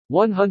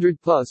100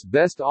 plus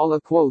best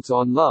Allah quotes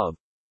on love.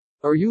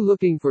 Are you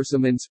looking for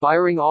some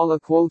inspiring Allah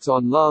quotes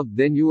on love?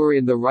 Then you are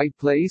in the right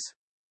place.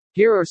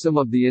 Here are some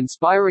of the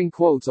inspiring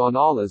quotes on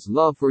Allah's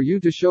love for you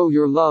to show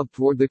your love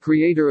toward the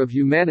creator of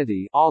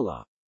humanity,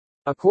 Allah.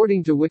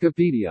 According to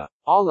Wikipedia,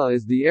 Allah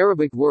is the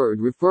Arabic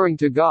word referring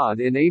to God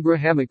in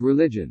Abrahamic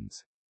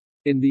religions.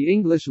 In the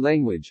English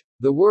language,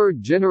 the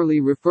word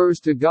generally refers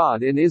to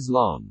God in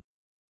Islam.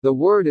 The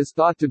word is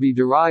thought to be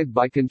derived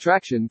by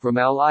contraction from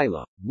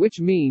al-ilah,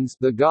 which means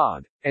the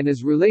God, and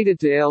is related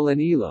to el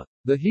and ilah,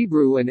 the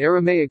Hebrew and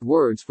Aramaic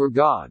words for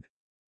God.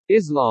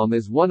 Islam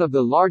is one of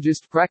the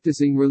largest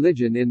practicing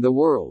religion in the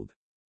world.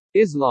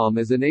 Islam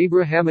is an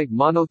Abrahamic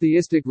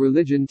monotheistic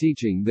religion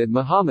teaching that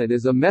Muhammad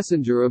is a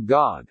messenger of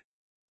God.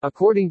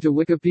 According to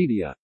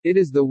Wikipedia, it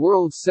is the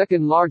world's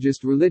second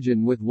largest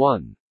religion with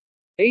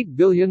 1.8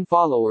 billion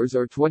followers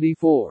or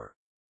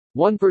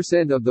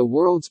 24.1% of the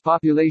world's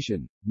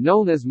population,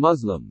 known as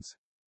Muslims.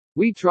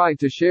 We tried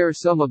to share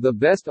some of the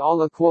best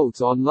Allah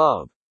quotes on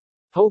love.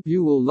 Hope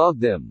you will love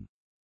them.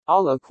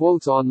 Allah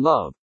quotes on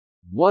love.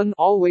 1.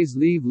 Always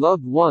leave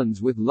loved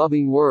ones with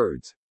loving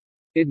words.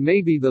 It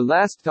may be the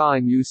last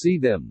time you see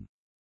them.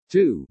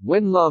 2.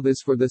 When love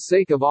is for the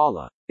sake of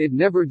Allah, it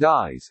never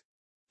dies.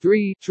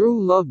 3.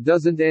 True love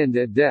doesn't end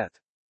at death.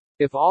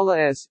 If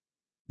Allah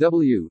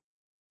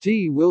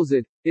wills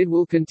it, it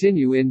will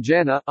continue in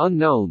Jannah,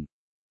 unknown.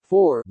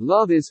 4.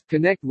 Love is,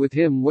 connect with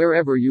Him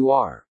wherever you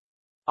are.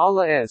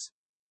 Allah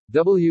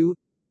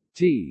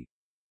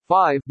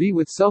 5. Be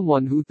with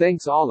someone who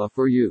thanks Allah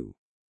for you.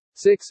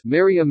 6.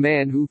 Marry a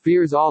man who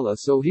fears Allah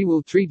so he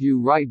will treat you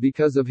right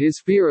because of his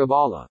fear of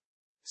Allah.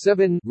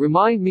 7.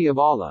 Remind me of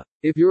Allah,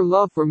 if your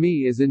love for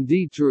me is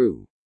indeed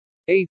true.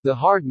 8. The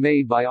heart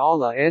made by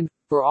Allah and,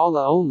 for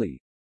Allah only.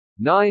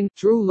 9.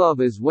 True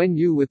love is when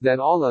you with that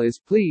Allah is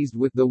pleased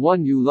with the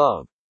one you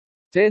love.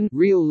 10.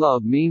 Real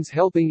love means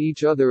helping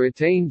each other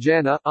attain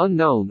Jannah,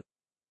 unknown.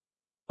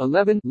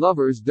 11.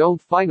 Lovers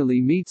don't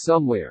finally meet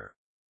somewhere.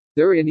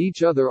 They're in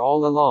each other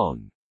all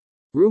along.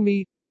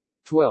 Rumi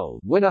 12.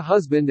 When a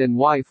husband and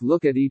wife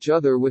look at each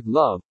other with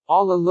love,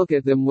 Allah look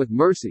at them with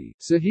mercy.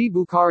 Sahih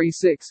Bukhari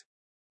 6.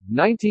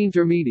 19.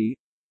 Tirmidhi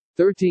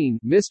 13.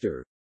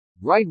 Mr.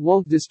 Right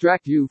won't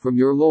distract you from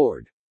your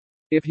Lord.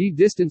 If he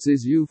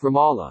distances you from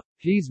Allah,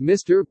 he's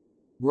Mr.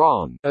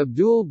 Wrong.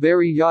 Abdul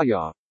Bari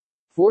Yahya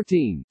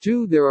 14.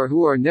 2. There are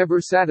who are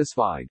never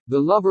satisfied, the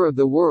lover of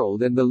the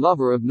world and the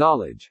lover of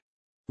knowledge.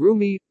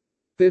 Rumi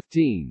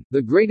 15.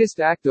 The greatest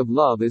act of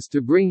love is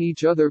to bring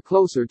each other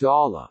closer to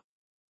Allah.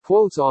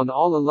 Quotes on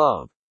Allah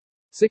love.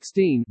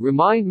 16.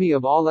 Remind me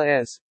of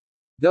Allah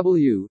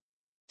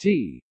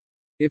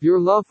if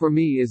your love for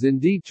me is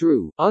indeed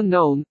true,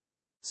 unknown.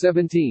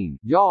 17.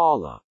 Ya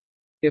Allah.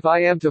 If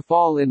I am to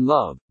fall in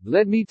love,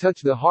 let me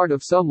touch the heart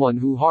of someone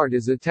whose heart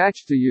is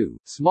attached to you.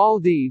 Small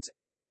deeds.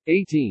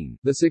 18.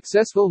 The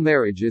successful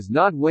marriage is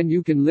not when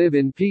you can live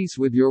in peace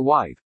with your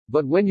wife,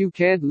 but when you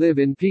can't live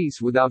in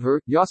peace without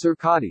her. Yasir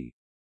Qadhi.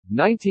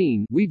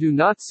 19. We do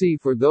not see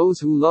for those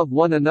who love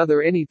one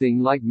another anything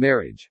like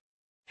marriage.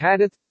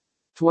 Hadith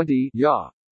 20. Ya